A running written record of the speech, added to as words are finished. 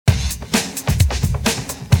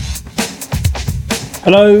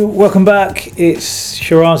Hello, welcome back. It's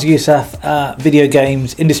Shiraz Yousaf at Video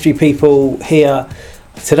Games Industry People here.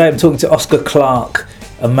 Today I'm talking to Oscar Clarke,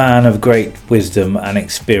 a man of great wisdom and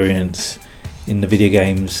experience in the video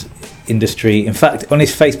games industry. In fact, on his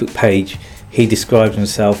Facebook page, he describes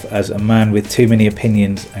himself as a man with too many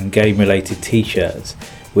opinions and game-related t-shirts,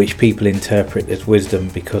 which people interpret as wisdom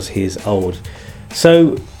because he is old.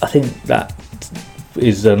 So I think that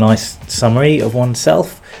is a nice summary of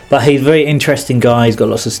oneself. But he's a very interesting guy. He's got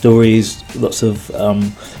lots of stories, lots of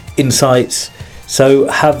insights. So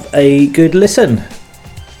have a good listen.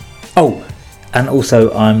 Oh, and also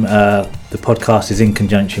the podcast is in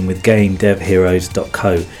conjunction with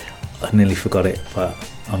GameDevHeroes.co. I nearly forgot it, but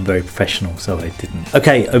I'm very professional, so I didn't.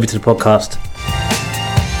 Okay, over to the podcast.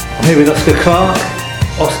 I'm here with Oscar Clarke.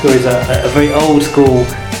 Oscar is a very old school,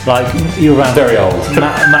 like you're around. Very old.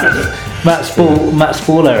 Matt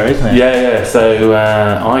Spall era, isn't it? Yeah. So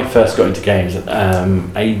I first got into games at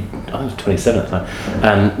I was 27 at the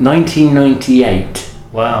time. 1998.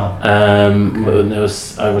 Wow. I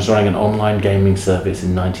was running an online gaming service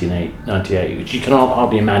in 1998, which you can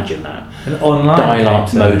hardly imagine that. An online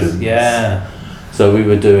dial-up modem. Yeah. So we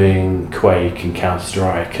were doing Quake and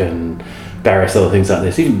Counter-Strike and various other things like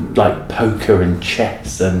this, even like poker and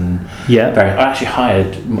chess and I actually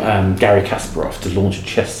hired Gary Kasparov to launch a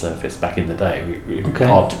chess service back in the day. Okay.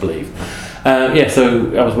 Hard to believe.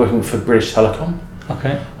 So I was working for British Telecom.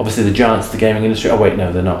 Okay. Obviously the giants of the gaming industry. Oh wait,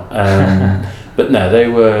 no, they're not. But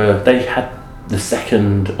no, they had the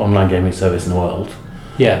second online gaming service in the world.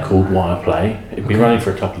 Yeah. Called Wireplay. It'd been running for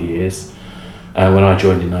a couple of years. When I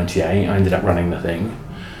joined in '98, I ended up running the thing.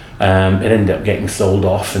 It ended up getting sold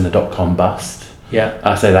off in the .com bust. Yeah.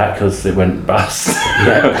 I say that because it went bust.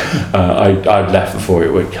 I'd left before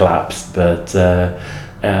it collapsed, but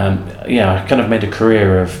I kind of made a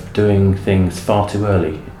career of doing things far too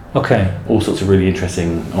early. Okay. All sorts of really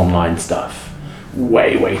interesting online stuff.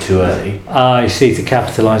 Way too early. I see, to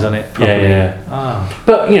capitalise on it properly. Yeah.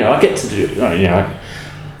 But I get to do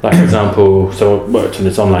like for example, so I worked on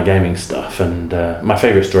this online gaming stuff, and my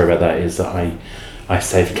favourite story about that is that I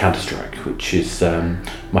saved Counter-Strike, which is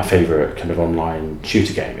my favourite kind of online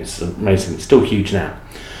shooter game. It's amazing. It's still huge now.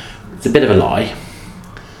 It's a bit of a lie,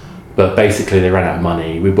 but basically they ran out of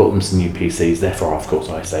money. We bought them some new PCs, therefore, of course,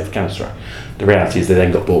 I saved Counter-Strike. The reality is they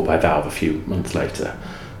then got bought by Valve a few months later,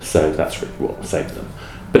 so that's really what saved them.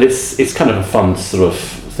 But it's kind of a fun sort of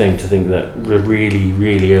thing to think that we're really,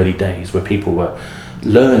 really early days where people were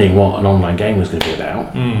learning what an online game was going to be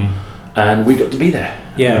about. And we got to be there.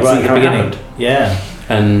 Yeah, right at the beginning. Yeah.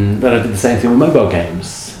 And then I did the same thing with mobile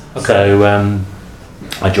games. Okay. So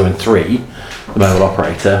I joined 3, the mobile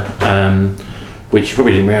operator, which you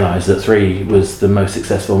probably didn't realise that 3 was the most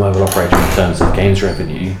successful mobile operator in terms of games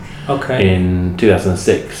revenue. Okay. In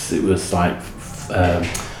 2006, it was like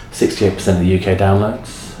 68% of the UK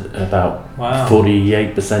downloads, about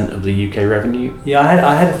 48% of the UK revenue. Yeah,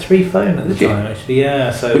 I had a 3 phone at the time, actually.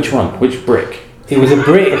 Yeah. So which one? Which brick? It was a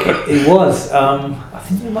brick. It was. I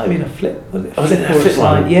think it might have been a flip. Was it a flip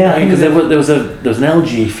one? Yeah, because there was an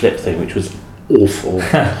LG flip thing which was awful.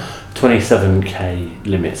 27k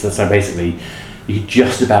limits. So basically, you could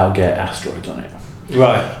just about get Asteroids on it.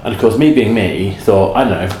 Right. And of course, me being me, thought, I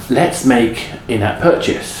don't know, let's make in-app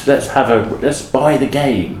purchase. Let's buy the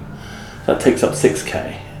game. That takes up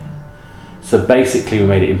 6k. So basically, we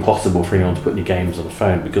made it impossible for anyone to put any games on the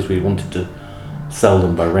phone because we wanted to sell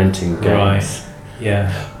them by renting games. Right.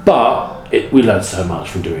 Yeah. But we learned so much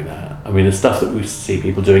from doing that. I mean, the stuff that we see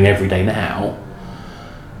people doing every day now,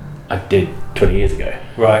 I did 20 years ago.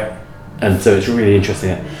 Right. And so it's really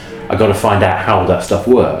interesting. I got to find out how that stuff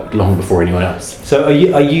worked long before anyone else. So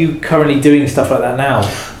are you currently doing stuff like that now?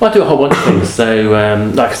 Well, I do a whole bunch of things. So,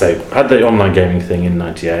 like I say, I had the online gaming thing in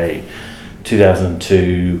 '98.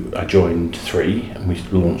 2002, I joined 3, and we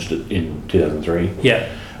launched it in 2003. Yeah.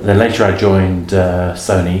 And then later I joined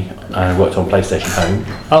Sony and worked on PlayStation Home.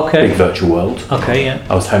 Okay. Big virtual world. Okay, yeah.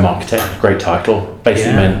 I was home architect, great title.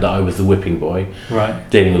 Basically meant that I was the whipping boy. Right.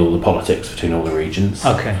 Dealing with all the politics between all the regions.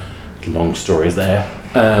 Okay. Long stories there.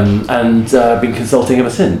 And I've been consulting ever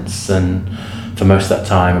since. And for most of that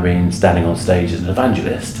time I've been standing on stage as an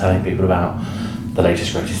evangelist, telling people about the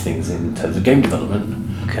latest, greatest things in terms of game development.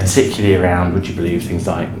 Okay. Particularly around, would you believe, things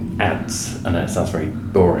like ads. I know it sounds very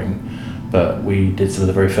boring, but we did some of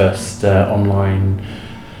the very first online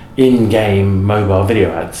in-game mobile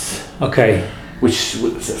video ads. Okay. Which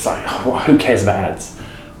it's like, who cares about ads?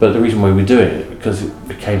 But the reason why we do it, because it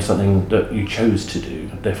became something that you chose to do.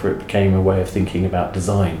 Therefore, it became a way of thinking about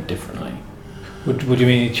design differently. What do you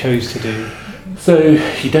mean you chose to do? So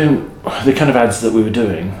you don't. The kind of ads that we were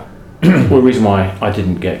doing well, the reason why I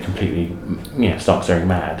didn't get completely, stark staring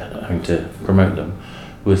mad at having to promote them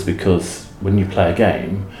was because when you play a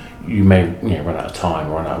game, you may run out of time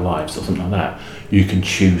or run out of lives or something like that. You can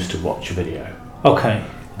choose to watch a video. Okay.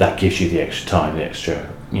 That gives you the extra time, the extra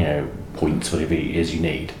points, whatever it is you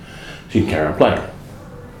need, so you can carry on playing.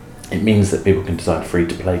 It means that people can design free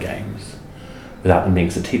to play games without them being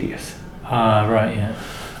so tedious. Right, yeah.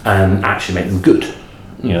 And actually make them good.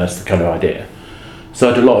 That's the kind of idea. So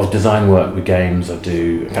I do a lot of design work with games.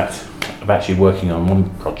 In fact, I'm actually working on one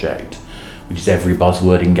project which is every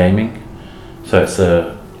buzzword in gaming. So it's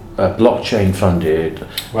a blockchain funded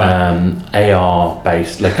AR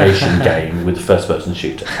based location game with a first person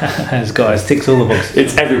shooter. It ticks all the boxes.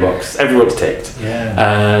 It's every box ticked.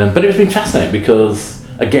 Yeah. But it's been fascinating because,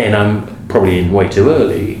 again, I'm probably in way too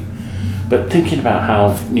early, but thinking about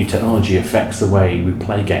how new technology affects the way we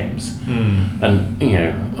play games. And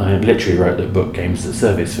I literally wrote the book Games as a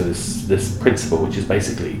Service for this principle, which is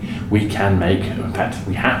basically we have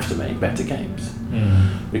to make better games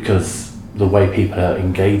because the way people are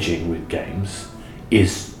engaging with games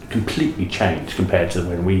is completely changed compared to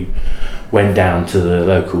when we went down to the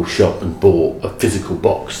local shop and bought a physical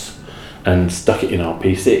box and stuck it in our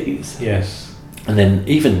PCs. Yes. And then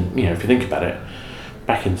even, if you think about it,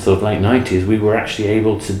 back in sort of late 90s, we were actually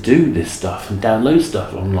able to do this stuff and download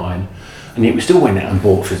stuff online, and yet we still went out and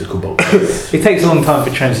bought physical boxes. It takes a long time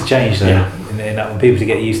for trends to change, though, Yeah. in that, when people to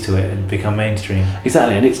get used to it and become mainstream.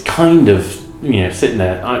 Exactly, and it's kind of, sitting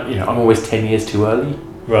there, I'm always 10 years too early.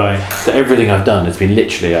 Right. So everything I've done has been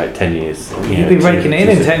literally like 10 years. You'll be raking it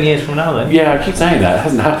in 10 years from now, then. Yeah, I keep saying that. It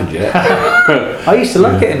hasn't happened yet. I used to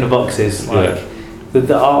like it in the boxes, with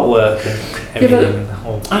the artwork and everything. And the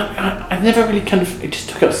whole... I never really it just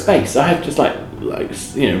took up space. I have just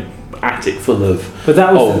attic full of But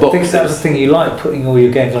that was boxes. That was the thing you liked, putting all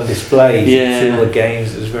your games on display. Yeah. See all the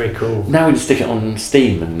games. It was very cool. Now we just stick it on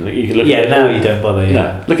Steam and you can look at it. Now you don't bother.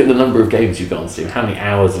 Yeah. Look at the number of games you've got on Steam. How many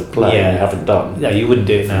hours of play you haven't done. No, you wouldn't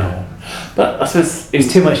do it now. But I suppose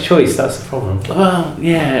it's too much choice. That's the problem. Well,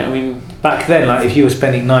 yeah. I mean, back then, if you were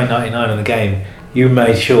spending $9.99 on the game, you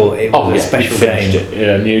made sure it was a special game.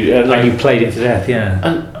 And you played it to death. Yeah.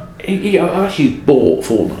 And I actually bought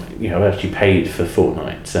Fortnite. I actually paid for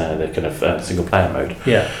Fortnite, the kind of single player mode.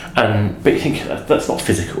 Yeah. But you think that's not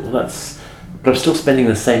physical. But I'm still spending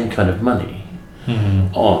the same kind of money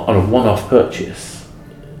on a one-off purchase.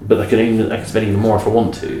 But I can spend even more if I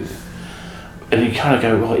want to. And you kind of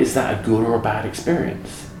go, well, is that a good or a bad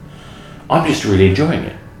experience? I'm just really enjoying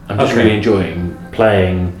it. I'm just really enjoying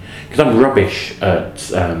playing, because I'm rubbish at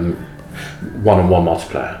one-on-one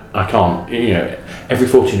multiplayer. I can't, every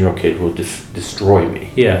 14-year-old kid will destroy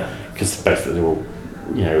me. Yeah. Because basically they're all,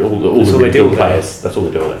 all the really good players, that's all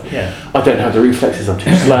they do with it. Yeah. I don't have the reflexes, I'm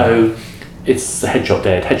too slow. It's headshot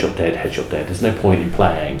dead, headshot dead, headshot dead. There's no point in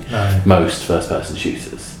playing most first-person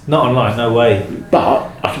shooters. Not online, no way.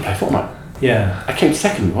 But I can play Fortnite. Yeah. I came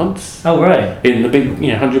second once. Oh, right. In the big,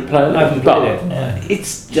 100 player. I haven't played it. Yeah.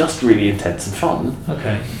 It's just really intense and fun.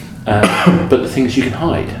 Okay. But the thing is, you can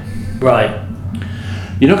hide. Right.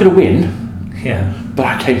 You're not going to win. Yeah. But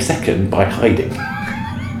I came second by hiding.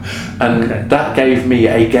 And that gave me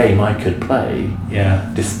a game I could play.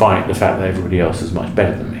 Yeah. Despite the fact that everybody else is much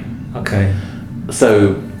better than me. Okay.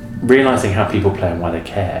 So, realising how people play and why they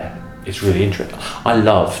care. It's really interesting. I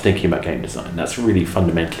love thinking about game design. That's really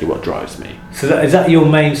fundamentally what drives me. So is that your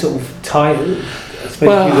main sort of title?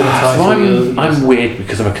 Well, I'm weird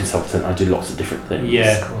because I'm a consultant. I do lots of different things.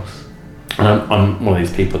 Yeah, of course. And I'm one of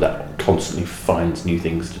these people that constantly finds new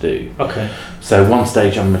things to do. Okay. So one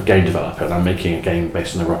stage I'm a game developer and I'm making a game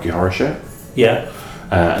based on the Rocky Horror Show. Yeah.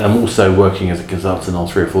 And I'm also working as a consultant on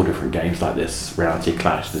 3 or 4 different games like this, Reality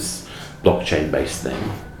Clash, this blockchain based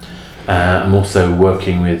thing. I'm also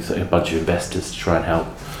working with a bunch of investors to try and help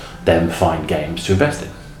them find games to invest in.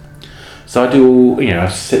 So I do, I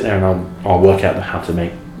sit there and I'll work out how to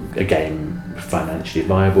make a game financially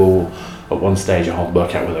viable. At one stage I'll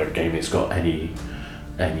work out whether a game has got any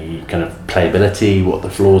kind of playability, what the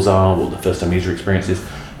flaws are, what the first time user experience is.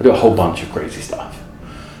 I do a whole bunch of crazy stuff.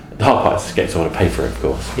 The hard part is to get someone to pay for it, of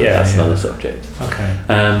course. That's another subject. Okay.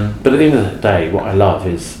 But at the end of the day, what I love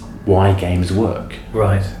is why games work.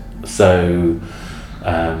 Right. So,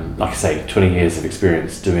 like I say, 20 years of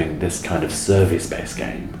experience doing this kind of service-based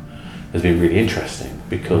game has been really interesting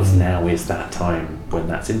because now is that time when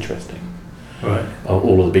that's interesting. Right.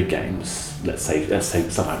 All of the big games, let's say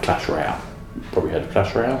something like Clash Royale. Probably heard of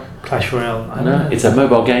Clash Royale? Clash Royale. I know. It's a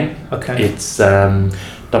mobile game. Okay. It's done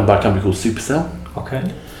by a company called Supercell.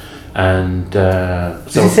 Okay. And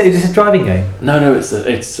is this a driving game? No.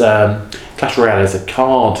 It's Clash Royale is a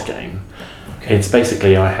card game Okay. It's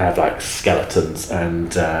basically I have like skeletons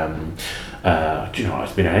and do you know,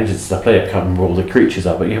 it's been ages since I played it. I can't remember what all the creatures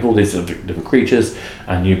are, but you have all these different creatures,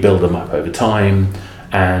 and you build them up over time.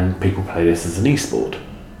 And people play this as an esport.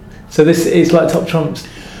 So this is like Top Trumps?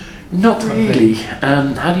 Not really.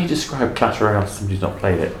 How do you describe Clash Royale to somebody who's not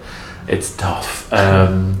played it? It's tough.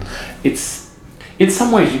 It's in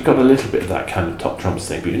some ways you've got a little bit of that kind of Top Trumps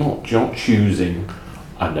thing, but you're not choosing.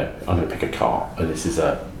 I know I'm going to pick a car, and this is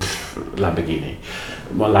a Lamborghini.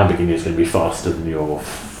 My Lamborghini is going to be faster than your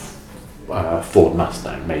Ford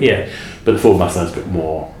Mustang, maybe. Yeah. But the Ford Mustang's got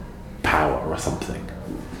more power or something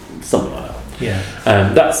like that.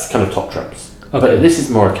 Yeah. That's kind of Top Trumps. Okay. But this is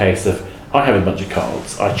more a case of I have a bunch of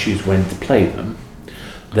cards. I choose when to play them.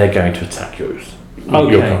 They're going to attack your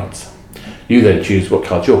cards. You then choose what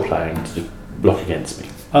cards you're playing to block against me.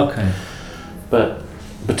 Okay. But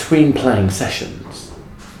between playing sessions,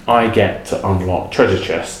 I get to unlock treasure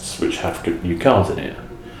chests which have good new cards in it.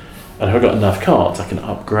 And if I've got enough cards, I can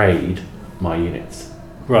upgrade my units.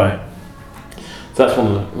 Right. So that's one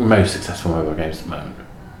of the most successful mobile games at the moment.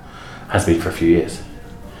 Has been for a few years.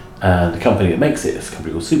 And the company that makes it is a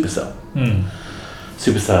company called Supercell.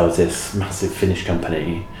 Supercell is this massive Finnish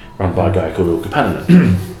company run by a guy called Ilkka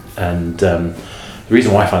Paananen. And the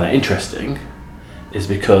reason why I find that interesting is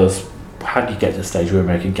because how do you get to the stage where we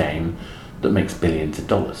make a game that makes billions of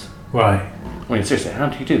dollars? Right. I mean, seriously, how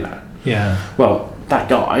do you do that? Yeah. Well, that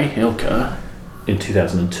guy, Ilkka, in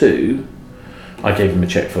 2002, I gave him a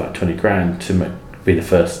check for like 20 grand to be the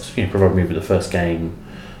first, provide me with the first game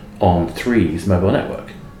on 3's mobile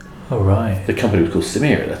network. Oh, right. The company was called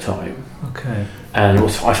Samir at the time. Okay. And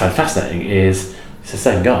what I find fascinating is it's the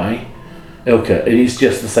same guy, Ilkka, and he's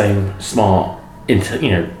just the same smart,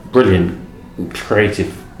 brilliant,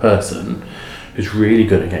 creative person who's really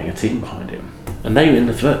good at getting a team behind him. And they, in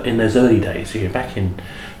those early days, back in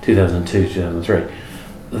 2002, 2003,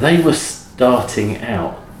 they were starting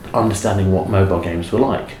out understanding what mobile games were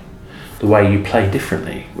like. The way you play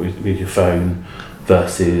differently with your phone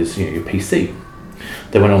versus your PC.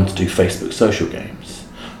 They went on to do Facebook social games,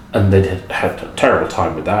 and they had a terrible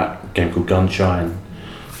time with that. A game called Gunshine.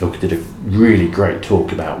 Ilkka did a really great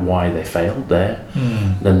talk about why they failed there.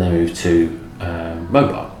 Then they moved to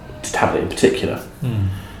mobile, to tablet in particular,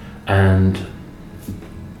 and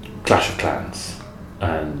Clash of Clans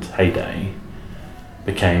and Heyday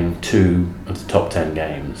became 2 of the top 10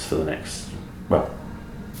 games for the next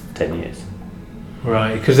 10 years.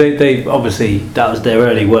 Right, because they obviously, that was their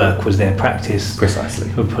early work, was their practice. Precisely.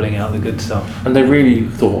 For pulling out the good stuff. And they really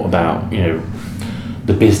thought about,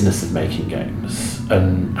 the business of making games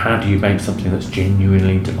and how do you make something that's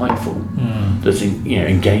genuinely delightful, that's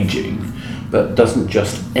engaging, but doesn't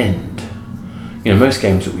just end. Most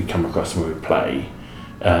games that we come across when we play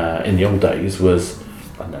in the old days was,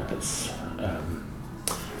 I don't know,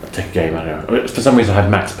 take a game, I don't know. For some reason I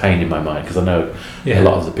had Max Payne in my mind because I know a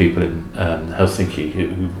lot of the people in Helsinki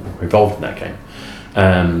who were involved in that game.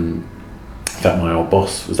 In fact, my old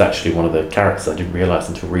boss was actually one of the characters. I didn't realise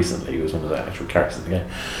until recently he was one of the actual characters in the game.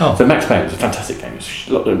 Oh. So Max Payne was a fantastic game. It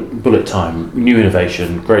was bullet time, new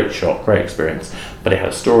innovation, great shot, great experience, but it had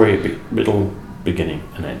a story, middle, beginning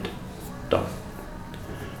and end. Done.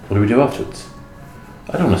 What do we do afterwards?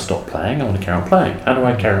 I don't want to stop playing, I want to carry on playing. How do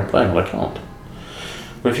I carry on playing? Well, I can't.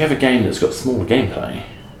 But if you have a game that's got smaller gameplay,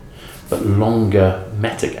 but longer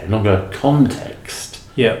metagame, longer context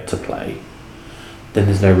to play, then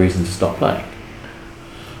there's no reason to stop playing.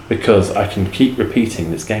 Because I can keep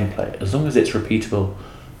repeating this gameplay. As long as it's repeatable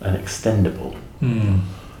and extendable,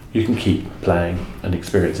 you can keep playing and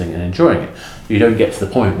experiencing and enjoying it. You don't get to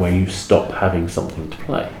the point where you stop having something to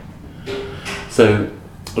play. So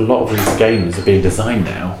a lot of these games are being designed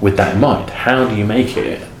now with that in mind. How do you make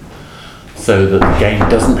it so that the game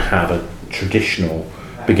doesn't have a traditional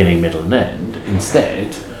beginning, middle and end?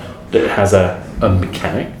 Instead, that it has a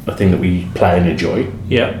mechanic, a thing that we play and enjoy.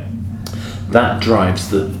 Yeah. That drives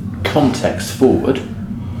the context forward,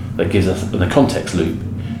 that gives us, the context loop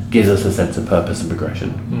gives us a sense of purpose and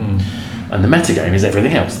progression. And the metagame is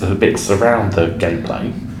everything else, the bits around the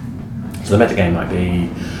gameplay. So the metagame might be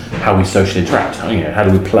how we socially interact, how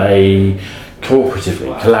do we play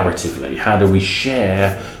cooperatively, collaboratively, how do we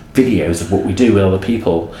share videos of what we do with other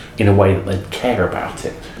people in a way that they care about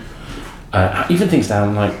it. Even things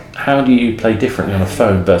down like how do you play differently on a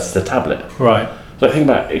phone versus a tablet. Right. So think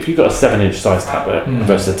about if you've got a 7-inch size tablet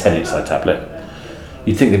versus a 10-inch size tablet,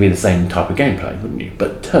 you'd think they'd be the same type of gameplay, wouldn't you?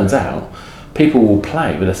 But it turns out people will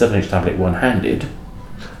play with a 7-inch tablet one-handed,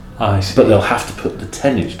 I see. but they'll have to put the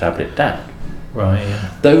 10-inch tablet down. Right,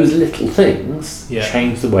 yeah. Those little things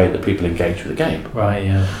change the way that people engage with the game. Right,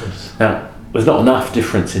 yeah, of course. Now, there's not enough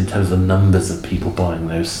difference in terms of numbers of people buying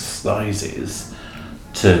those sizes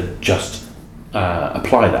to just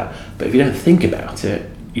apply that. But if you don't think about it,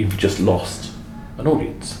 you've just lost an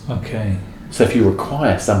audience. Okay. So if you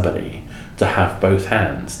require somebody to have both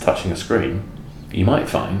hands touching a screen, you might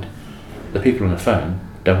find the people on the phone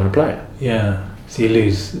don't want to play it. Yeah. So you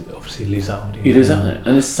lose that audience. You lose out on it. And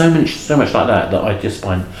there's so much like that I just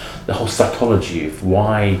find the whole psychology of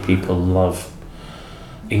why people love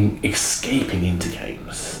escaping into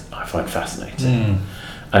games, I find fascinating.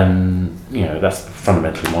 And that's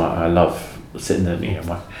fundamentally why I love sitting there.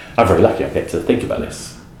 I'm very lucky I get to think about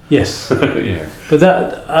this. Yes. Yeah. But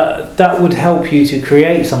that would help you to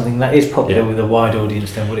create something that is popular with a wide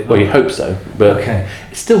audience. Then would it? Well, you hope so, but okay.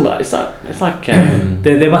 It's still it's like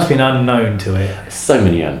there must be an unknown to it. So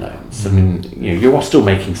many unknowns. I mean, you are still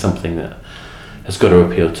making something that has got to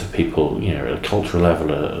appeal to people. At a cultural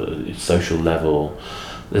level, a social level.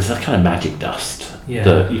 There's a kind of magic dust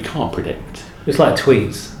that you can't predict. It's like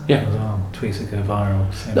tweets. Yeah. As well. Tweets that go viral.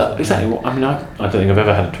 Exactly. Well, I mean, I don't think I've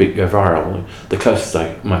ever had a tweet go viral. The closest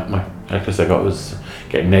I got was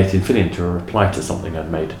getting Nathan Fillion to reply to something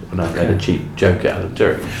I'd made when I made a cheap joke at Alan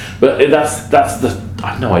Turing. But I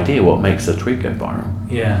have no idea what makes a tweet go viral.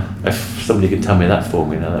 Yeah. If somebody could tell me that for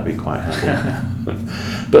me, that'd be quite handy.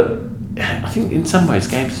 But I think in some ways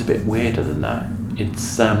games is a bit weirder than that.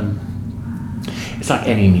 It's like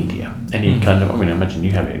any media, any kind of. I mean, imagine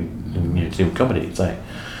you have it in doing comedy. It's like,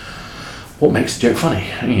 what makes a joke funny?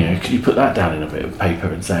 Could you put that down in a bit of paper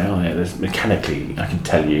and say, oh yeah, there's mechanically, I can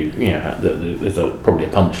tell you, that there's probably a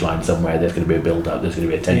punchline somewhere. There's going to be a build-up. There's going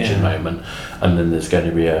to be a tension moment, and then there's going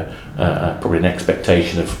to be probably an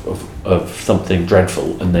expectation of something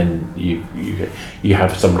dreadful, and then you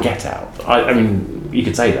have some get out. I mean, you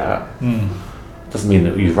could say that. Doesn't mean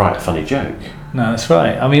that you write a funny joke. No, that's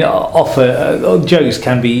right. I mean, jokes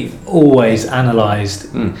can be always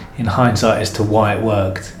analysed in hindsight as to why it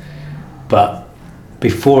worked, but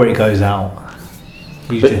before it goes out,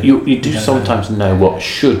 you do sometimes know what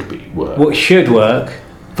should work. What should work,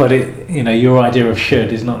 but your idea of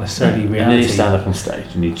should is not necessarily reality. And then you stand up on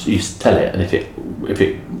stage and you tell it, and if it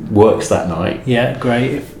works that night, yeah,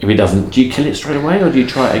 great. If it doesn't, do you kill it straight away or do you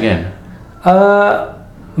try it again?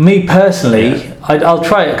 Me personally, I'll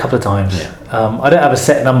try it a couple of times. Yeah. I don't have a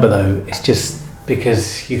set number though. It's just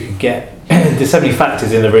because you could get there's so many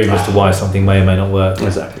factors in the room as to why something may or may not work.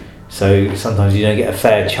 Exactly. So sometimes you don't get a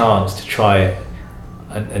fair chance to try it,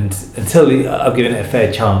 and until I've given it a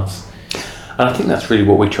fair chance. And I think that's really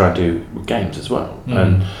what we try to do with games as well.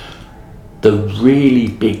 And the really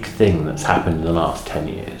big thing that's happened in the last 10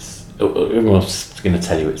 years, everyone's going to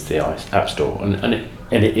tell you it's the App Store, and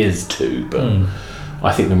it is too, but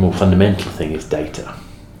I think the more fundamental thing is data.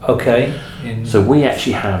 Okay. So we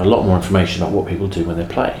actually have a lot more information about what people do when they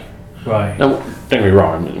play. Right. Now, don't get me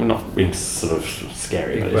wrong, we're not being sort of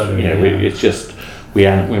scary, but it's just we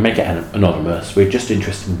make it anonymous. We're just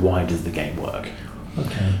interested in why does the game work.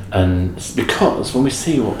 Okay. And it's because when we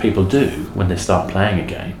see what people do when they start playing a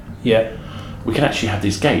game, we can actually have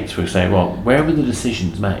these gates where we say, well, where were the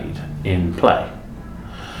decisions made in play?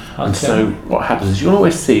 Okay. And so what happens is you'll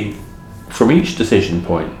always see from each decision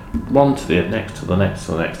point, one to the next, to the next,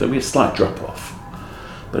 to the next, there'll be a slight drop off.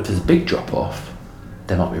 But if there's a big drop off,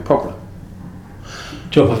 there might be a problem.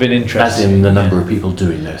 Drop off in interest. As in the number of people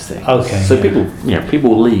doing those things. Okay. So people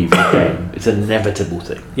will leave the game. It's an inevitable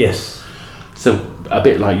thing. Yes. So a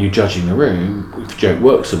bit like you judging the room, if the joke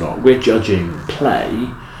works or not, we're judging play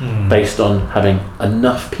based on having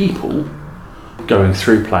enough people going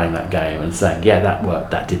through playing that game and saying, yeah, that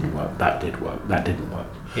worked, that didn't work, that did work, that didn't work.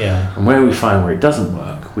 Yeah. And where we find where it doesn't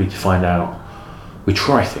work, we find out, we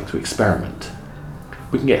try things, we experiment.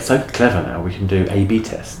 We can get so clever now, we can do A/B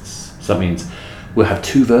tests. So that means we'll have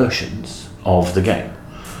two versions of the game.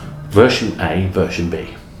 Version A, version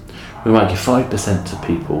B. We might give 5% to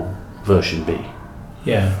people version B.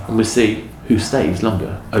 Yeah. And we'll see who stays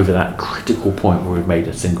longer over that critical point where we've made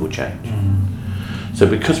a single change. So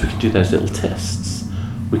because we can do those little tests,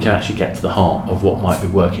 we can actually get to the heart of what might be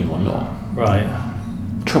working or not. Right.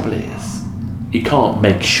 Trouble is, you can't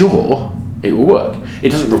make sure it will work. It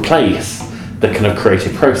doesn't replace the kind of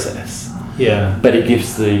creative process. Yeah. But it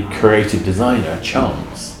gives the creative designer a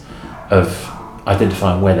chance of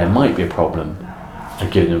identifying where there might be a problem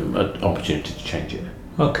and giving them an opportunity to change it.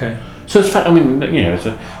 Okay. So it's it's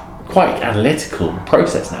a quite analytical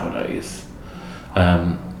process nowadays.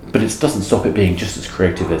 But it doesn't stop it being just as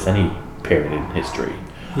creative as any period in history.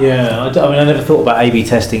 Yeah, I never thought about A/B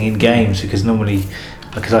testing in games because normally,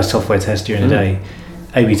 because I software test during the day,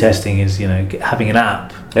 A/B testing is having an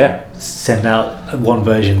app, send out one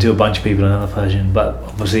version to a bunch of people, another version. But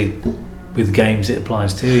obviously, with games it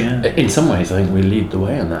applies to. Yeah. In some ways, I think we lead the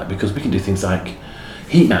way on that because we can do things like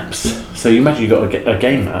heat maps. So you imagine you've got a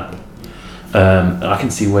game map. I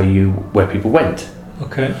can see where people went.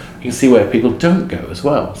 Okay. You can see where people don't go as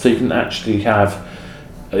well. So you can actually have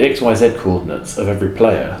the XYZ coordinates of every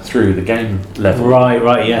player through the game level.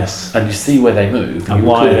 Right, yes. And you see where they move. And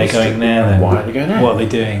why are they going there then? Why are they going there? What are they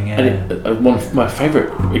doing? Yeah. And one of my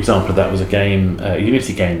favourite example of that was a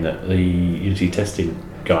Unity game that the Unity testing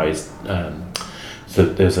guys. So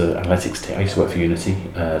there's an analytics team. I used to work for Unity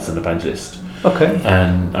as an evangelist. Okay.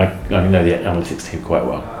 And I know the analytics team quite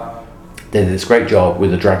well. They did this great job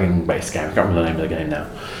with a dragon-based game. I can't remember the name of the game now.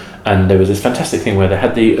 And there was this fantastic thing where they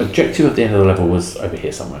had the objective at the end of the level was over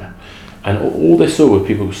here somewhere. And all they saw were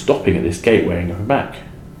people stopping at this gateway and going back.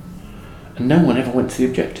 And no one ever went to the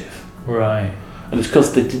objective. Right. And it's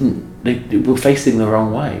because they were facing the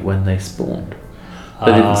wrong way when they spawned.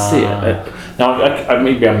 They didn't see it. Now,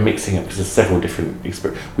 maybe I'm mixing it because there's several different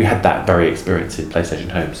experiences. We had that very experience in PlayStation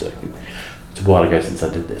Home, so it's a while ago since I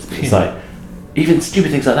did this. But it's like, even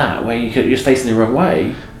stupid things like that, where you're just facing the wrong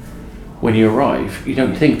way when you arrive, you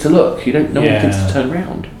don't think to look. No one thinks to turn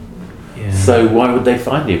around. Yeah. So why would they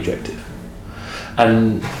find the objective?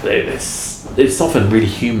 And it's often really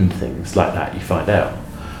human things like that you find out.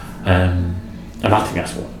 And I think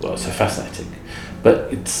that's what's so fascinating.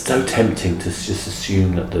 But it's so tempting to just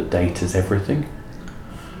assume that the data's everything.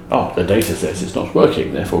 Oh, the data says it's not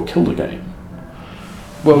working, therefore kill the game.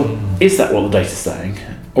 Well, is that what the data's saying?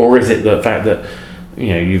 Or is it the fact that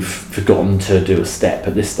you've forgotten to do a step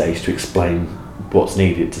at this stage to explain what's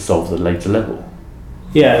needed to solve the later level?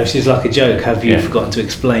 Yeah, which is like a joke. Have you forgotten to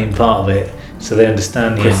explain part of it so they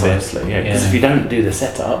understand the Precisely, because if you don't do the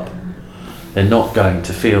setup, they're not going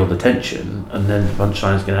to feel the tension, and then the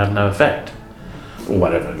punchline's going to have no effect. Or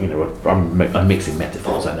whatever, I'm mixing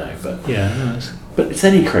metaphors, I know, but but it's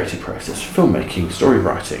any creative process, filmmaking, story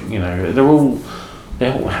writing. They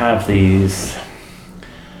all have these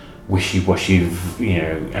wishy-washy,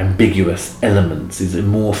 ambiguous elements, these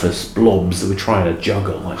amorphous blobs that we're trying to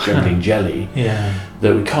juggle like juggling jelly.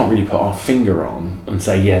 That we can't really put our finger on and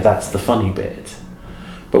say, that's the funny bit.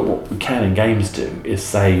 But what we can in games do is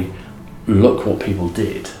say, look what people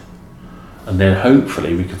did. And then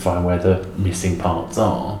hopefully we can find where the missing parts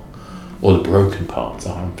are, or the broken parts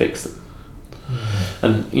are, and fix them.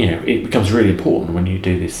 And it becomes really important when you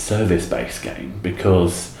do this service-based game,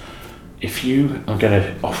 because if you are going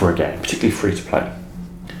to offer a game, particularly free to play,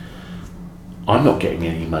 I'm not getting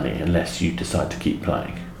any money unless you decide to keep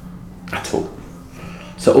playing at all.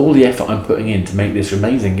 So all the effort I'm putting in to make this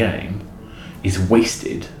amazing game is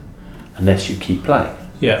wasted unless you keep playing.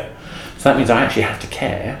 Yeah. So that means I actually have to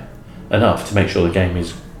care enough to make sure the game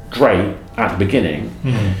is great at the beginning,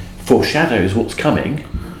 foreshadows what's coming,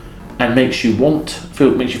 and makes you feel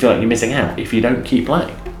like you're missing out if you don't keep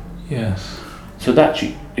playing. Yes. So that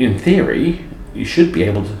in theory, you should be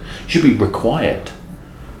required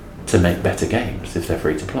to make better games if they're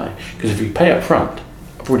free to play. Because if you pay up front,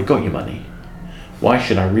 I've already got your money. Why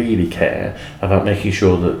should I really care about making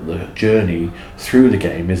sure that the journey through the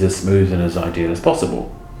game is as smooth and as ideal as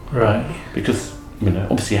possible? Right. Because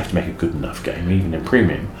obviously you have to make a good enough game, even in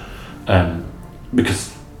premium,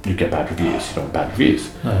 because you get bad reviews. You don't want bad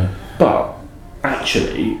reviews. No. But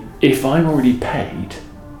actually, if I'm already paid,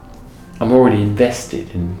 I'm already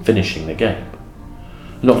invested in finishing the game.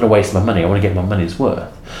 I'm not going to waste my money. I want to get my money's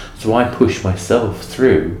worth. So I push myself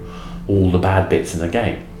through all the bad bits in the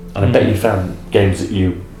game. And I bet you found games that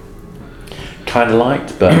you kind of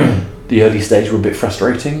liked, but the early stage were a bit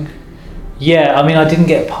frustrating. Yeah, I didn't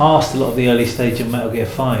get past a lot of the early stage of Metal Gear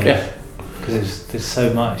 5. Yeah. Because there's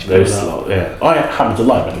so much. There's a lot, I happen to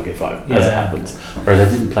like Metal Gear 5, as it happens. Whereas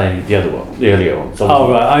I didn't play the other one, the earlier ones.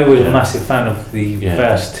 Oh, right. I was a massive fan of the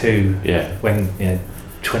first two when,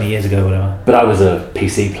 20 years ago or whatever. But I was a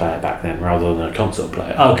PC player back then rather than a console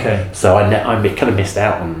player. Okay. So I kind of missed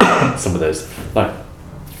out on some of those. Like,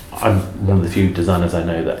 I'm one of the few designers I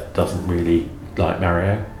know that doesn't really like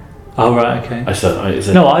Mario. Oh, right, okay.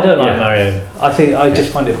 No, I don't like Mario. I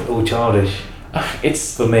just find it all childish.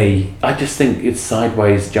 It's for me. I just think it's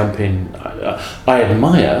sideways jumping. I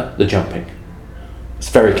admire the jumping. It's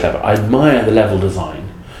very clever. I admire the level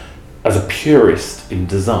design. As a purist in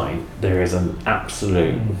design, there is an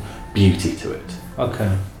absolute beauty to it.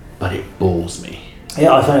 Okay. But it bores me.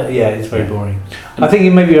 Yeah, I find it's very boring. I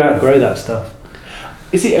think maybe you outgrow that stuff.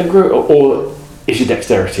 Is it or is your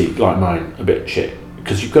dexterity like mine a bit shit?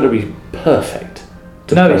 Because you've got to be perfect.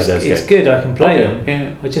 It's good. I can play them.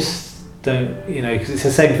 Yeah. I just don't, because it's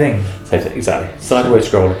the same thing. Same thing, exactly. Sideways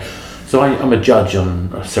scrolling. So I'm a judge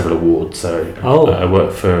on several awards. So I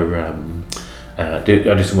work for I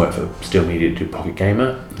do some work for Steel Media, do Pocket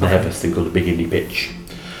Gamer. They have this thing called the Big Indie Pitch.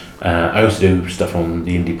 I also do stuff on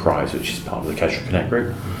the Indie Prize, which is part of the Casual Connect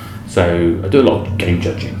group. So I do a lot of game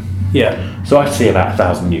judging. Yeah. So I see about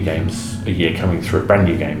 1,000 new games a year coming through, brand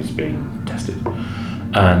new games being tested.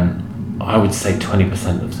 And I would say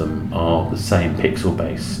 20% of them are the same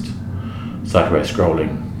pixel-based, sideways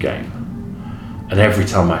scrolling game. And every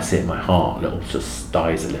time I see it, my heart just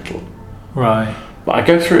dies a little. Right. But I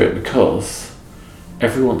go through it because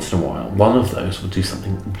every once in a while, one of those will do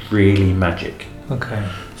something really magic. Okay.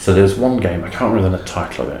 So there's one game, I can't remember the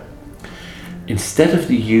title of it. Instead of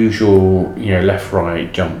the usual, left,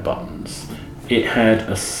 right, jump buttons, it had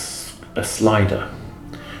a slider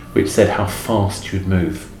which said how fast you'd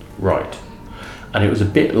move right. And it was a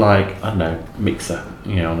bit like, I don't know, Mixer,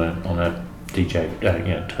 on a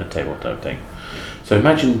DJ, turntable type thing. So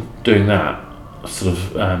imagine doing that sort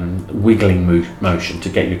of wiggling motion to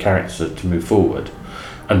get your character to move forward,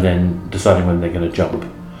 and then deciding when they're going to jump.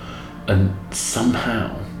 And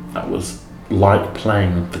somehow that was like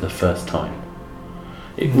playing them for the first time.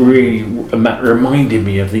 It really reminded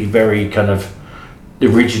me of the very kind of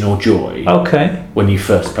original joy. Okay. When you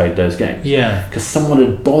first played those games. Yeah. Because someone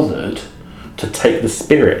had bothered to take the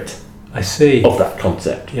spirit. I see. Of that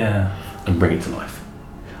concept. Yeah. And bring it to life.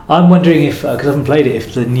 I'm wondering if, because I haven't played it,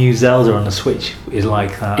 if the new Zelda on the Switch is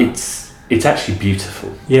like that. It's actually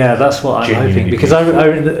beautiful. Yeah, that's what I'm hoping. Because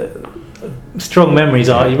strong memories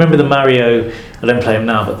are, you remember the Mario, I don't play them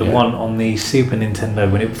now, but the one on the Super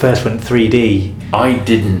Nintendo when it first went 3D. I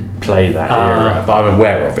didn't play that era, but I'm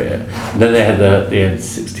aware of it. And then they had the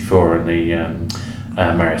N64 and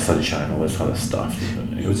the Mario Sunshine, all this other stuff.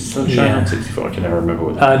 It was Sunshine on 64, I can never remember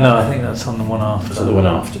what no, I think that's on the one after. Was that the one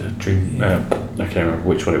after? I can't remember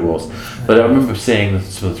which one it was. But I remember seeing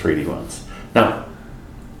some of the 3D ones. Now,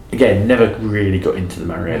 again, never really got into the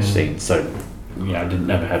Mario scene, so I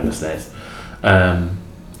never had the SNES. I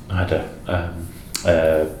had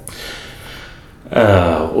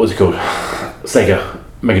what was it called? Sega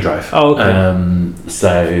Mega Drive. Oh, okay.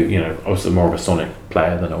 So I was more of a Sonic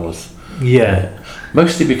player than I was. Yeah.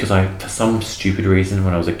 Mostly because for some stupid reason,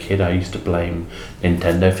 when I was a kid, I used to blame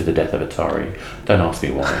Nintendo for the death of Atari. Don't ask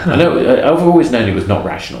me why. I know I've always known it was not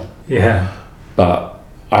rational. Yeah. But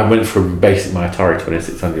I went from basing my Atari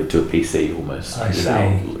 2600 to a PC almost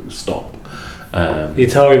without stop. The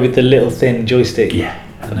Atari with the little thin joystick. Yeah.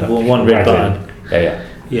 And the one red button.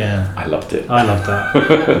 Yeah. I loved it. I loved that.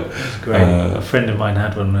 It was great. A friend of mine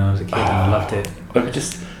had one when I was a kid and I loved it.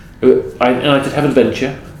 I did have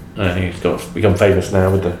Adventure. He's become famous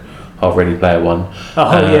now with the whole Ready Player One.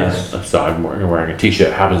 Yes. So I'm wearing a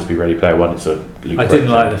T-shirt. Happens to be Ready Player One. It's a Luke I didn't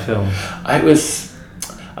like the film.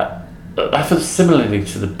 I felt similarly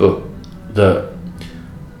to the book that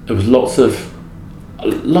there was lots of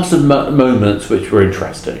moments which were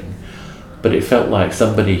interesting, but it felt like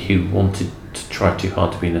somebody who wanted to try too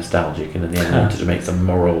hard to be nostalgic and in the end wanted to make some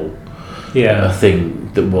moral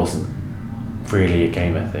thing that wasn't really a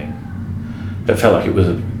gamer thing. It felt like it was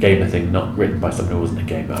a gamer thing, not written by someone who wasn't a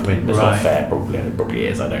gamer. I mean, it's not fair, probably, and it probably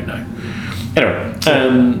is, I don't know. Anyway,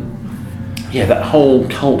 that whole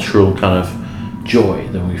cultural kind of joy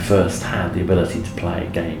that we first had the ability to play a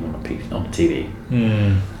game on a TV.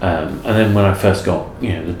 And then when I first got,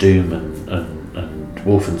 the Doom and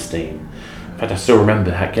Wolfenstein, in fact, I still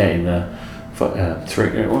remember that game, the floppy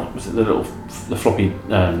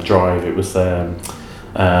drive, it was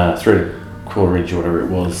 3.25 inch or whatever it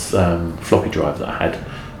was, floppy drive that I had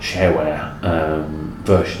shareware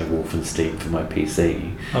version of Wolfenstein for my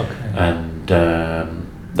PC. Okay. And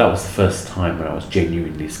that was the first time when I was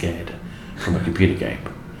genuinely scared from a computer game.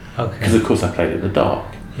 Okay. Because of course I played it in the dark.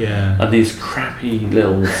 Yeah. And these crappy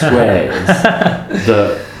little squares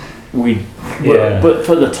that but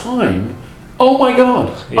for the time, oh my god,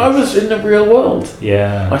 yes. I was in the real world.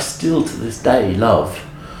 Yeah. I still to this day love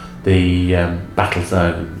the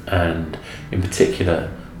Battlezone, and in particular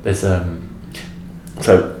there's a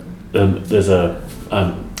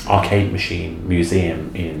arcade machine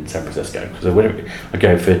museum in San Francisco, because when I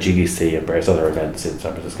go for GDC and various other events in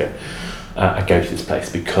San Francisco, I go to this place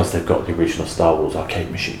because they've got the original Star Wars arcade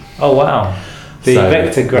machine. Oh wow. The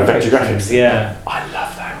vector graphics. Yeah. I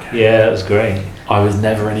love that game. Yeah, that was great. I was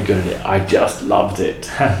never any good at it. I just loved it.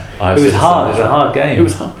 It was hard. It was a hard game. It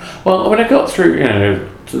was hard. Well, when I got through,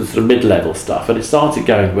 to the sort of mid-level stuff, and it started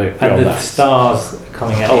going beyond and the that. stars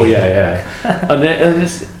coming out. Oh yeah. and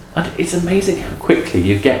it's amazing how quickly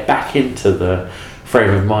you get back into the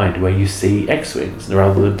frame of mind where you see X-wings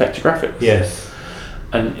rather than vector graphics. Yes.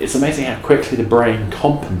 And it's amazing how quickly the brain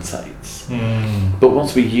compensates. But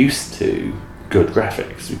once we're used to good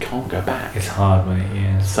graphics, we can't go back. It's hard, mate.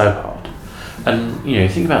 Yeah. It's so hard. And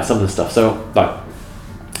think about some of the stuff. So like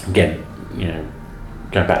again,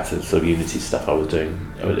 going back to the sort of Unity stuff I was doing,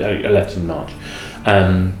 I left in March.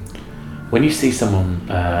 When you see someone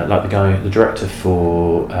like the director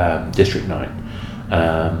for District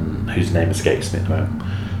 9, whose name escapes me at the moment,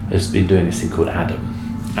 has been doing this thing called Adam.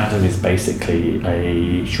 Adam is basically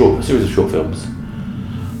a series of short films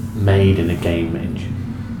made in a game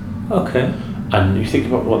engine. Okay. And you think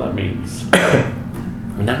about what that means.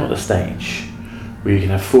 We're now at the stage where you can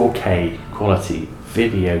have 4K quality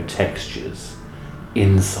video textures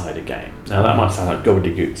inside a game. Now that might sound like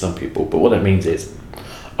gobbledygook to some people, but what that means is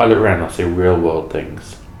I look around and I see real world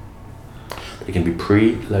things. They can be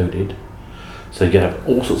pre-loaded, so you can have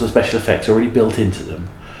all sorts of special effects already built into them,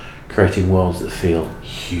 creating worlds that feel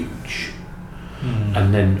huge.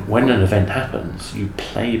 And then when an event happens, you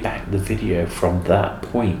play back the video from that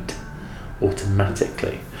point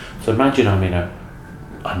automatically. So imagine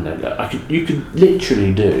you could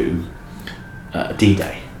literally do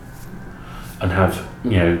D-Day and have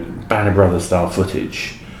Band of Brothers style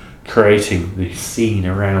footage creating the scene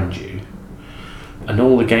around you, and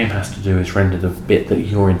all the game has to do is render the bit that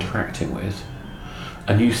you're interacting with,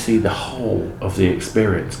 and you see the whole of the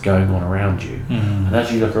experience going on around you. And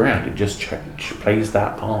as you look around, it just plays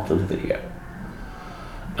that part of the video.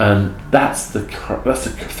 And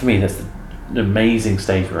for me that's the amazing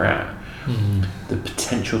stage we're at. The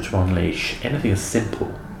potential to unleash anything as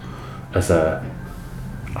simple as a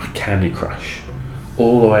Candy Crush,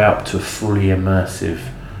 all the way up to a fully immersive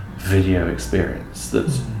video experience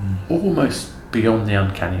that's almost beyond the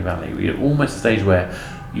uncanny valley. We're almost a stage where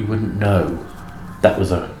you wouldn't know that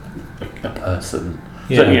was a person,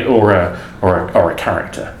 or a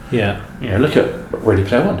character. Look at Ready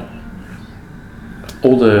Player One.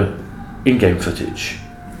 All the in-game footage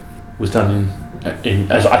was done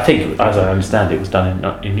as I understand it, was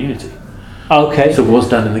done in Unity. Okay. So it was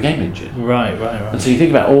done in the game engine. Right. And so you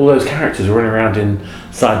think about all those characters running around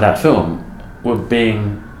inside that film were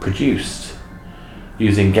being produced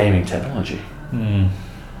using gaming technology.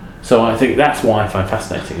 So I think that's why I find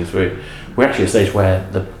fascinating is we're actually at a stage where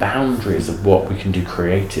the boundaries of what we can do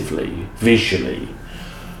creatively, visually,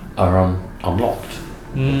 are unlocked.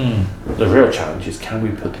 The real challenge is, can we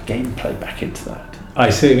put the gameplay back into that? I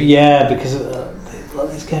see. Yeah, because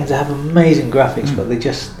these games have amazing graphics, but they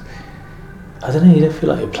just, I don't know, you don't feel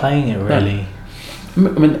like you're playing it really. I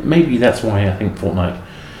mean, maybe that's why I think Fortnite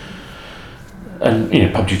and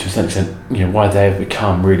PUBG to a certain extent, why they've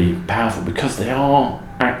become really powerful, because they are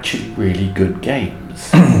actually really good games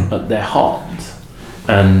at their heart,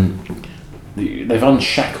 and they've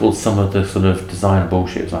unshackled some of the sort of design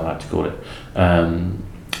bullshit, as I like to call it.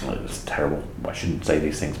 It's terrible, I shouldn't say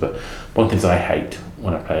these things, but one of the things I hate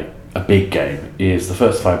when I play a big game is the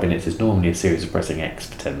first 5 minutes is normally a series of pressing X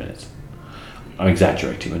for 10 minutes. I'm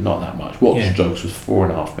exaggerating, but not that much. Watch Dogs was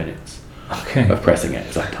 4.5 minutes of pressing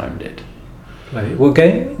X. I timed it. What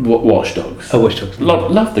game? Watch Dogs. Oh, Watch Dogs.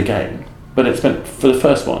 Love the game, but it spent, for the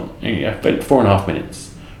first one, I spent 4.5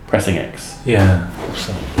 minutes pressing X. Yeah.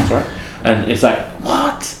 Awesome. That's right. And it's like,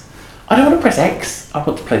 what? I don't want to press X. I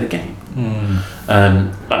want to play the game.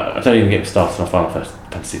 I don't even get started on Final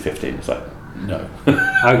Fantasy 15. It's like, no.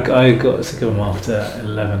 I got sick of them after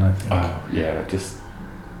 11, I think. Oh, yeah, just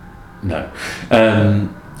no.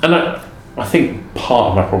 And I think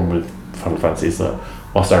part of my problem with Final Fantasy is that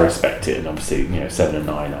whilst I respect it, and obviously 7 and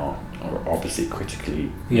 9 are obviously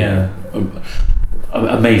critically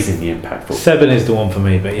amazingly impactful. 7 is the one for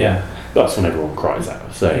me, but that's when everyone cries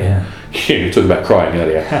out. So you were talking about crying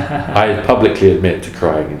earlier. I publicly admit to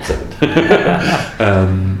crying in 7.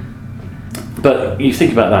 But you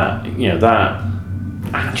think about that, that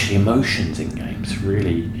actually emotions in games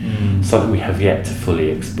really something we have yet to fully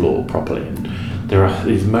explore properly, and there are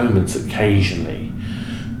these moments occasionally,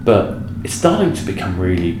 but it's starting to become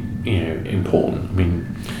really important. I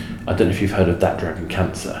mean, I don't know if you've heard of That Dragon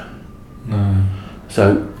Cancer. No.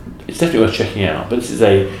 So it's definitely worth checking out, but this is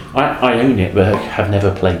I own it but have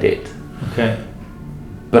never played it. Okay.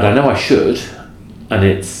 But I know I should, and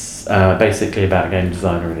it's basically about a game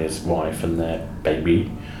designer and his wife and their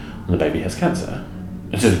baby, and the baby has cancer.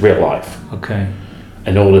 This is real life. Okay.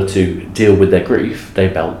 In order to deal with their grief, they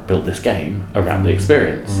built this game around the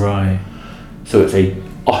experience. Right. So it's a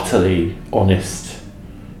utterly honest,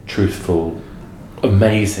 truthful,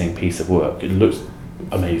 amazing piece of work. It looks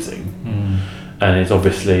amazing. And it's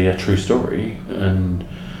obviously a true story, and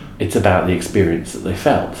it's about the experience that they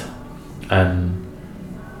felt. And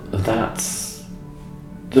that's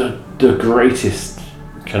the greatest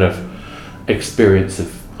kind of experience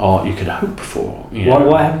of art you could hope for.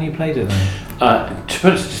 Why haven't you played it then? To be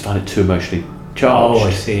honest, I just find it too emotionally charged. Oh,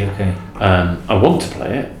 I see. Okay. I want to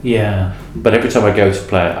play it, Yeah. but every time I go to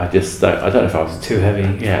play it, I don't know if I was Too heavy.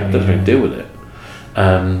 yeah, doesn't really deal with it.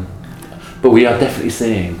 But we are definitely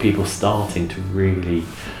seeing people starting to really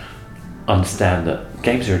understand that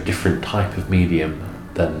games are a different type of medium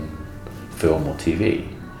than film or TV.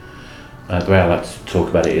 The way I like to talk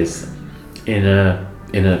about it is, in a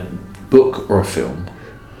book or a film,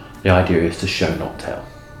 the idea is to show, not tell.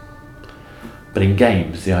 But in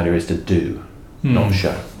games, the idea is to do, not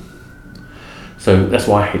show. So that's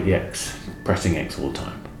why I hate the X, pressing X all the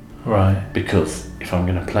time. Right. Because if I'm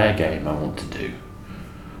going to play a game, I want to do.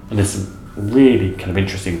 And there's some really kind of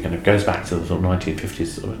interesting, kind of goes back to the sort of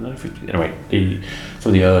 1950s, or no, 50s, anyway, some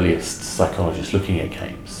of the earliest psychologists looking at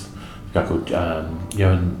games. A guy called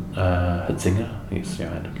Johan Huizinga, I think it's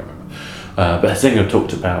Johan, I can't remember. But Huizinga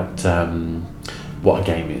talked about what a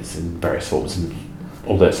game is in various forms, and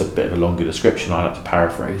although it's a bit of a longer description, I like to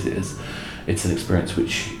paraphrase it as it's an experience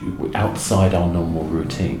which outside our normal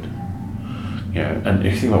routine. You know, and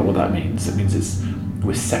if you think about what that means, it means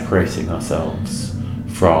we're separating ourselves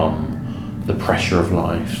from the pressure of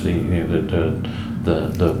life, the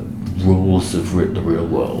rules of the real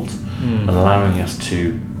world, and allowing us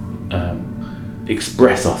to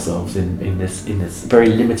express ourselves in this very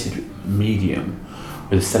limited medium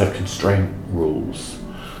with a set of constraint rules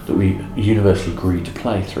that we universally agree to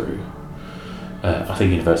play through. I think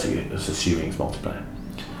university is assuming it's multiplayer,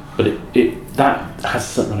 but it that has a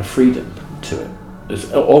certain amount of freedom to it.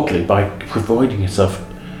 It's, oddly, by providing yourself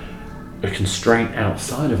a constraint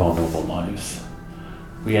outside of our normal lives,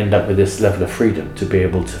 we end up with this level of freedom to be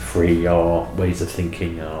able to free our ways of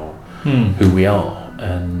thinking, our who we are,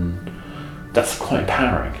 and that's quite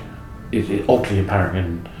empowering. It oddly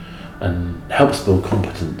empowering and helps build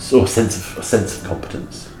competence, or a sense of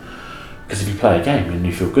competence. Because if you play a game and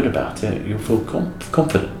you feel good about it, you'll feel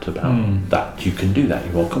confident about that. You can do that.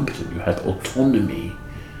 You are competent. You have autonomy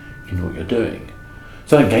in what you're doing.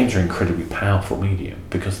 So I think games are an incredibly powerful medium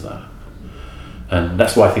because of that. And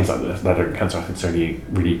that's why things like Bladder and Cancer, I think, is a really,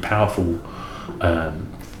 really powerful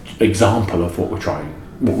example of what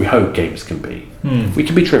we hope games can be. We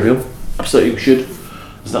can be trivial, absolutely we should.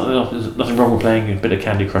 There's nothing wrong with playing a bit of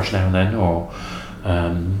Candy Crush now and then, or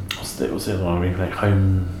what's the other one we play?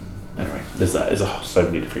 Home. Anyway, there's so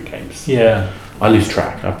many different games. Yeah. I lose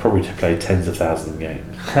track. I've probably played tens of thousands of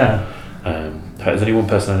games. There's only one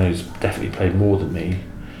person I know who's definitely played more than me,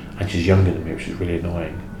 and she's younger than me, which is really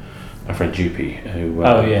annoying. My friend Jupi, who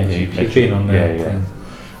she's been on there. Yeah.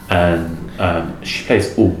 And she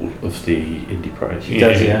plays all of the indie pros. She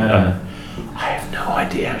does, yeah. I have no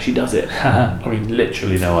idea how she does it. I mean,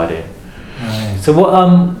 literally no idea. Right. So what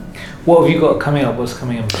have you got coming up? What's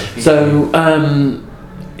coming up? So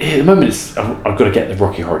at the moment, I've got to get the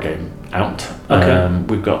Rocky Horror game out. Okay.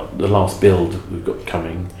 We've got the last build we've got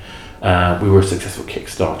coming. We were a successful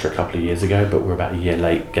Kickstarter a couple of years ago, but we're about a year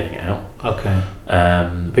late getting it out. Okay.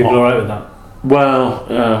 People alright with that? Well,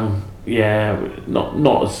 yeah,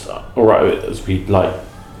 not as alright with it as we'd like,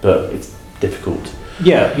 but it's difficult.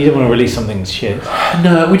 Yeah, you don't want to release something shit.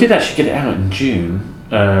 No, we did actually get it out in June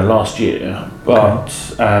last year, but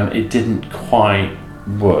it didn't quite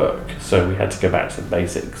work, so we had to go back to the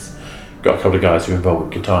basics. Got a couple of guys who were involved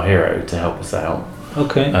with Guitar Hero to help us out.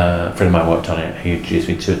 Okay. A friend of mine worked on it. He introduced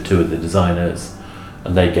me to two of the designers,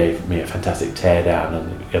 and they gave me a fantastic teardown,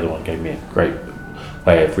 and the other one gave me a great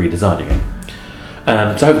way of redesigning it.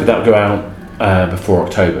 So hopefully that'll go out before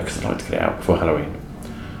October, because I'd like to get it out before Halloween.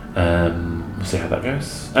 We'll see how that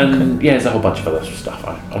goes. And yeah, there's a whole bunch of other stuff.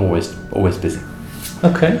 I'm always busy.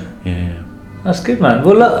 Okay. Yeah. That's good, man.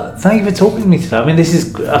 Well, look, thank you for talking to me today. I mean, this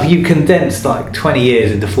is you condensed like 20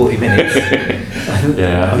 years into 40 minutes.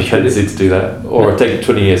 Yeah, I have a tendency to do that, or take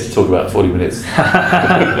 20 years to talk about 40 minutes.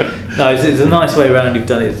 No, it's a nice way around. You've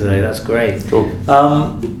done it today. That's great. Cool.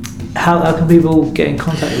 How can people get in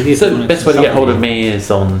contact with you? So the best way to get hold of me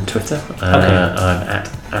is on Twitter. Okay. I'm at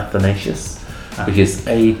Athanasius, which is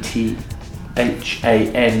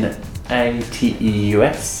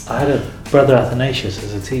ATHANATEUS. I had a brother Athanasius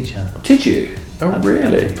as a teacher. Did you? Oh,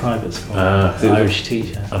 really? At a private school. Irish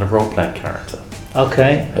teacher. And a role-playing character.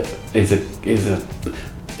 Okay. It's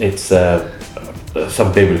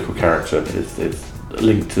some biblical character, but it's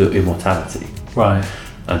linked to immortality. Right.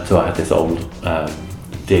 And so I had this old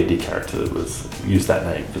D&D character that used that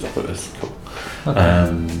name because I thought it was cool.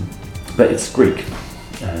 Okay. But it's Greek.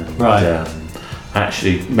 Right. I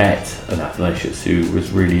actually met an Athanasius who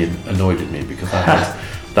was really annoyed at me because I had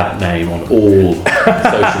that name on all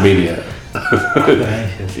social media.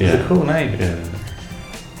 Athanasius. Yeah. It's a cool name.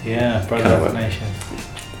 Yeah, brother Kind of Athanasius.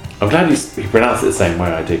 I'm glad he pronounced it the same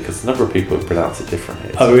way I did, because a number of people pronounce it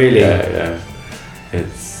differently. Oh, really? Yeah.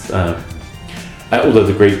 It's Although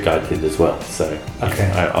the Greek guy did as well, so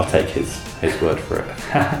Okay. I'll take his word for it.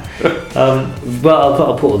 Well,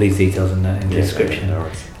 I'll put all these details in the description. No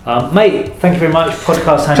worries. Mate, thank you very much.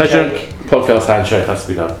 Podcast handshake. Pleasure. Podcast handshake has to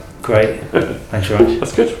be done. Great. Thanks very much.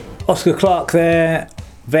 That's good. Oscar Clarke there,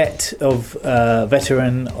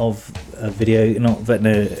 veteran of video, not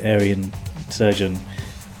veterinarian surgeon.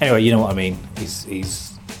 Anyway, you know what I mean.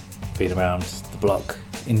 He's been around the block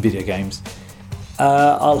in video games.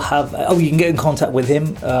 I'll have. You can get in contact with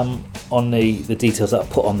him on the details that I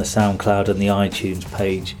put on the SoundCloud and the iTunes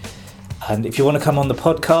page. And if you want to come on the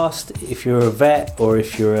podcast, if you're a vet or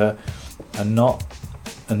if you're a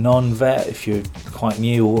non-vet, if you're quite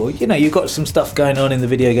new or you've got some stuff going on in the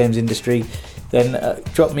video games industry, then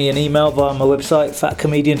drop me an email via my website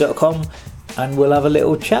fatcomedian.com and we'll have a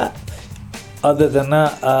little chat. Other than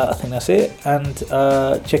that, I think that's it. And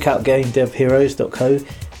check out gamedevheroes.co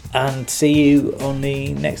and see you on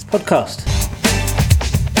the next podcast.